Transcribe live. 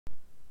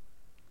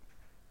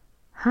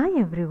Hi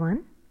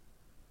everyone,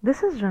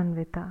 this is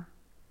Ranvita.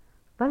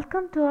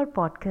 Welcome to our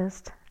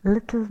podcast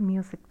Little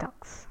Music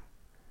Talks,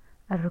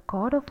 a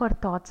record of our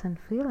thoughts and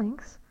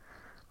feelings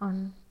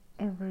on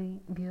every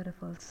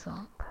beautiful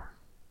song.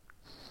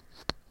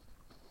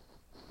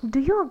 Do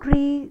you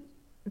agree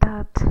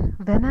that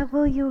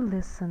whenever you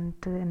listen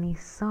to any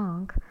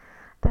song,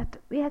 that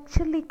we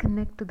actually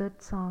connect to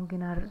that song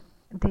in our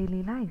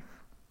daily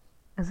life,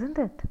 isn't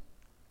it?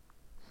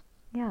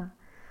 Yeah,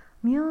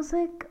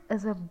 music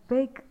is a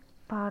big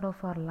part of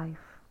our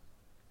life,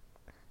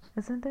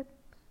 isn't it?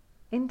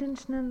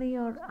 Intentionally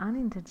or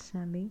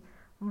unintentionally,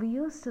 we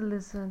used to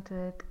listen to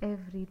it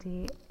every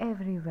day,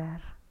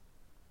 everywhere,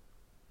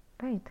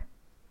 right?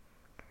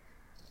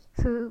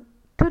 So,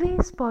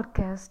 today's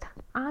podcast,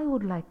 I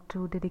would like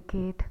to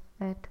dedicate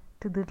it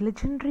to the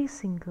legendary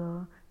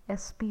singer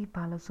S.P.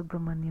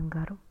 Balasubramaniam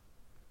Garu.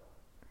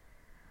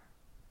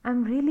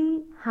 I'm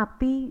really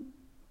happy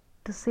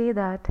to say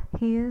that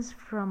he is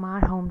from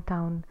our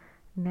hometown,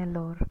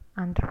 Nellore,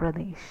 Andhra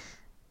Pradesh.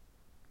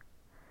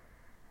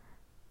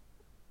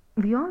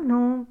 We all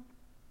know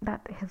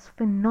that his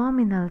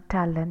phenomenal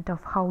talent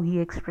of how he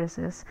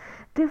expresses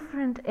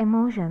different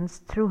emotions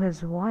through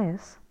his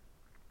voice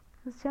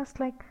is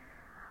just like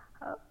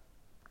uh,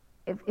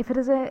 if it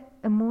is a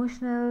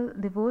emotional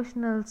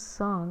devotional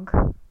song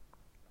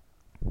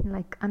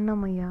like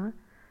Annamaya,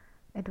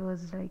 it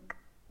was like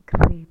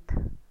great.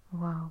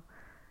 Wow,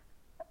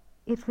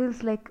 it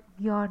feels like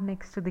you're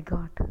next to the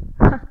god.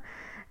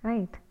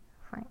 Right?